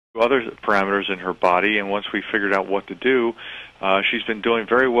other parameters in her body, and once we figured out what to do, she's been doing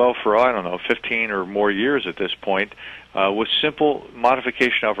very well for, I don't know, 15 or more years at this point, with simple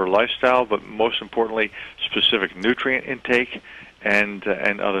modification of her lifestyle, but most importantly, specific nutrient intake and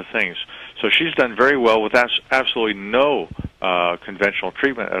other things. So she's done very well with absolutely no conventional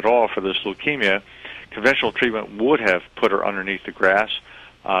treatment at all for this leukemia. Conventional treatment would have put her underneath the grass.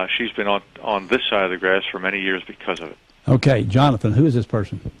 She's been on this side of the grass for many years because of it. Okay, Jonathan, who is this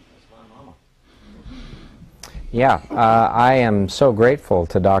person? Yeah, I am so grateful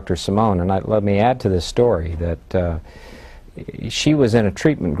to Dr. Simone, and let me add to this story that she was in a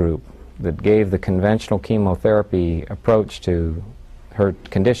treatment group that gave the conventional chemotherapy approach to her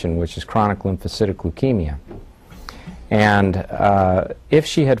condition, which is chronic lymphocytic leukemia. And if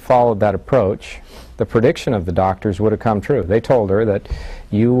she had followed that approach, the prediction of the doctors would have come true. They told her that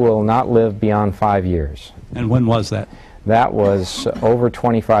you will not live beyond 5 years. And when was that? That was over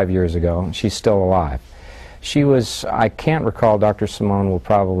 25 years ago, and she's still alive. She was, I can't recall, Dr. Simone will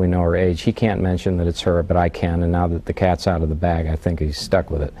probably know her age. He can't mention that it's her, but I can, and now that the cat's out of the bag, I think he's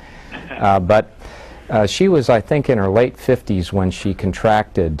stuck with it. But she was, I think, in her late 50s when she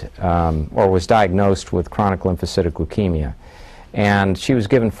contracted or was diagnosed with chronic lymphocytic leukemia. And she was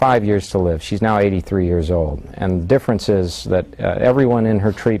given 5 years to live. She's now 83 years old. And the difference is that everyone in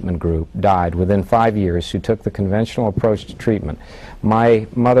her treatment group died within 5 years who took the conventional approach to treatment. My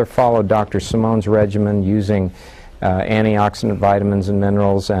mother followed Dr. Simone's regimen using antioxidant vitamins and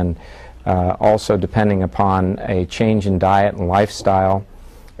minerals, and also depending upon a change in diet and lifestyle.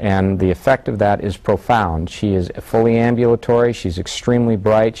 And the effect of that is profound. She is fully ambulatory. She's extremely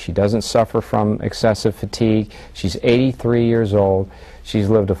bright. She doesn't suffer from excessive fatigue. She's 83 years old. She's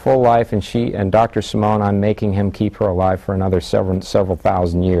lived a full life, and Dr. Simone, I'm making him keep her alive for another several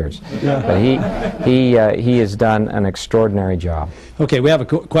thousand years. Yeah. But he has done an extraordinary job. Okay, we have a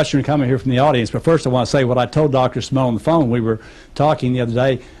question coming here from the audience, but first I want to say what I told Dr. Simone on the phone. We were talking the other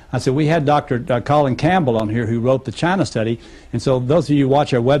day. I said, we had Dr. Colin Campbell on here who wrote the China study, and so those of you who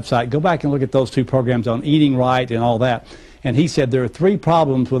watch our website, go back and look at those two programs on eating right and all that. And he said there are 3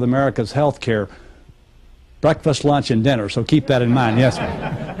 problems with America's health care: breakfast, lunch, and dinner. So keep that in mind. Yes,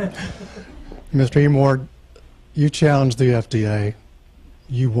 sir. Mr. Emord, you challenged the FDA.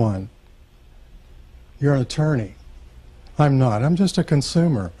 You won. You're an attorney. I'm not. I'm just a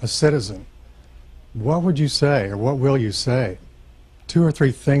consumer, a citizen. What would you say, or what will you say? 2 or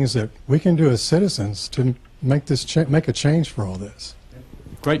 3 things that we can do as citizens to make this make a change for all this.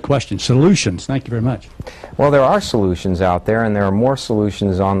 Great question. Solutions. Thank you very much. Well, there are solutions out there, and there are more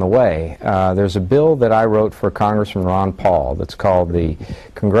solutions on the way. There's a bill that I wrote for Congressman Ron Paul that's called the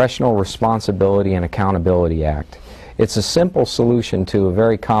Congressional Responsibility and Accountability Act. It's a simple solution to a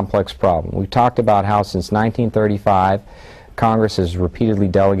very complex problem. We've talked about how since 1935 Congress has repeatedly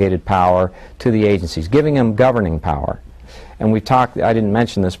delegated power to the agencies, giving them governing power. And we talked, I didn't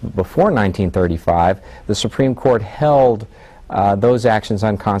mention this, but before 1935, the Supreme Court held those actions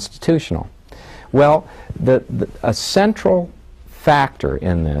unconstitutional. Well, a central factor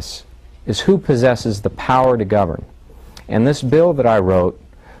in this is who possesses the power to govern. And this bill that I wrote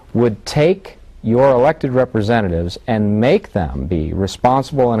would take your elected representatives and make them be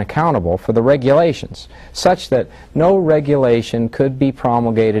responsible and accountable for the regulations, such that no regulation could be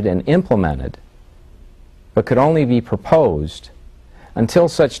promulgated and implemented, but could only be proposed until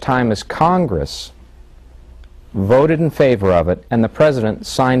such time as Congress voted in favor of it and the President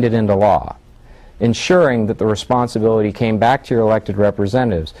signed it into law, ensuring that the responsibility came back to your elected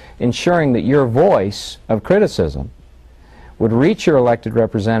representatives, ensuring that your voice of criticism would reach your elected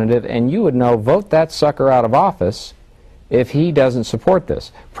representative and you would know, vote that sucker out of office if he doesn't support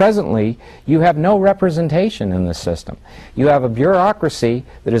this. Presently, you have no representation in this system. You have a bureaucracy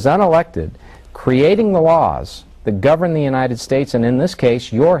that is unelected, creating the laws that govern the United States, and in this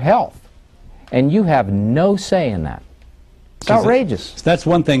case, your health. And you have no say in that. It's outrageous. That's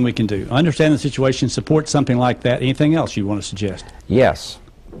one thing we can do. Understand the situation, support something like that. Anything else you want to suggest? Yes.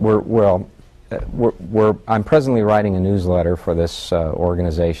 I'm presently writing a newsletter for this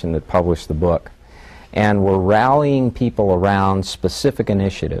organization that published the book. And we're rallying people around specific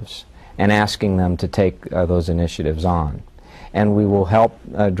initiatives and asking them to take those initiatives on. And we will help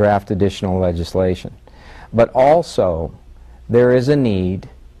draft additional legislation. But also, there is a need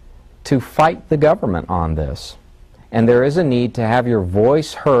to fight the government on this. And there is a need to have your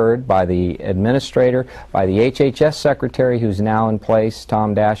voice heard by the administrator, by the HHS secretary who's now in place,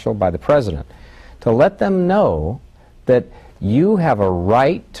 Tom Daschle, by the president, to let them know that you have a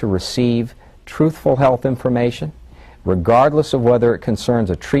right to receive truthful health information, regardless of whether it concerns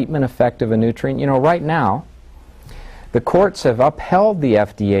a treatment effect of a nutrient. You know, right now, The courts have upheld the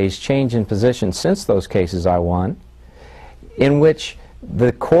FDA's change in position since those cases I won, in which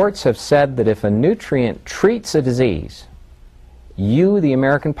the courts have said that if a nutrient treats a disease, you, the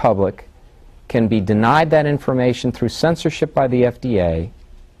American public, can be denied that information through censorship by the FDA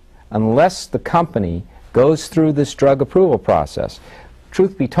unless the company goes through this drug approval process.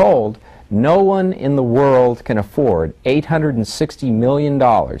 Truth be told, no one in the world can afford $860 million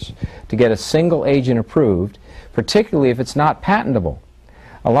to get a single agent approved, particularly if it's not patentable.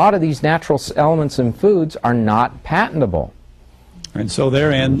 A lot of these natural elements in foods are not patentable. And so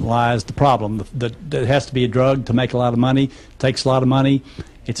therein lies the problem. It has to be a drug to make a lot of money, takes a lot of money.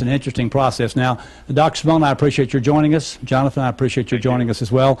 It's an interesting process. Now, Dr. Simone, I appreciate your joining us. Jonathan, I appreciate your joining us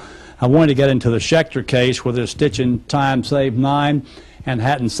as well. I wanted to get into the Schechter case where the Stitch in Time Saved 9, and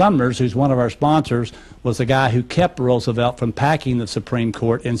Hatton Summers, who's one of our sponsors, was the guy who kept Roosevelt from packing the Supreme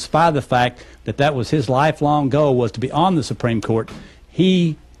Court in spite of the fact that that was his lifelong goal, was to be on the Supreme Court.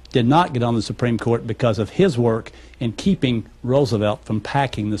 He did not get on the Supreme Court because of his work in keeping Roosevelt from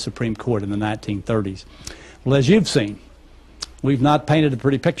packing the Supreme Court in the 1930s. Well, as you've seen, we've not painted a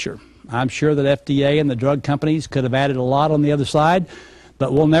pretty picture. I'm sure that FDA and the drug companies could have added a lot on the other side,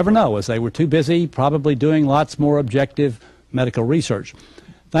 but we'll never know, as they were too busy probably doing lots more objective medical research.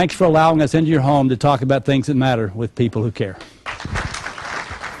 Thanks for allowing us into your home to talk about things that matter with people who care.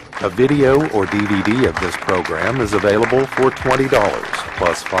 A video or DVD of this program is available for $20,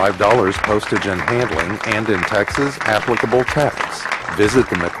 plus $5 postage and handling, and in Texas, applicable tax. Visit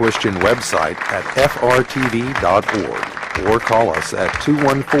the McQuestion website at frtv.org or call us at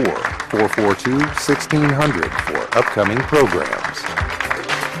 214-442-1600 for upcoming programs.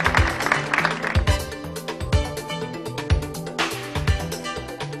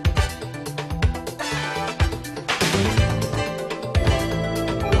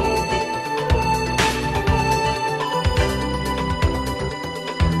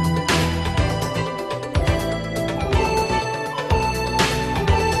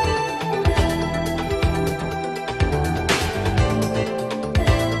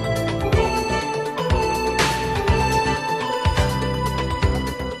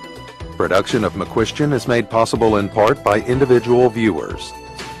 Production of McQuestion is made possible in part by individual viewers,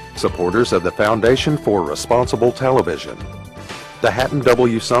 supporters of the Foundation for Responsible Television, the Hatton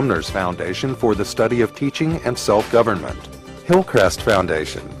W. Sumner's Foundation for the Study of Teaching and Self-Government, Hillcrest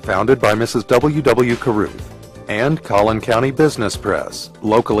Foundation, founded by Mrs. W. W. Caruth, and Collin County Business Press,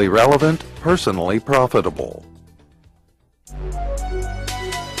 locally relevant, personally profitable.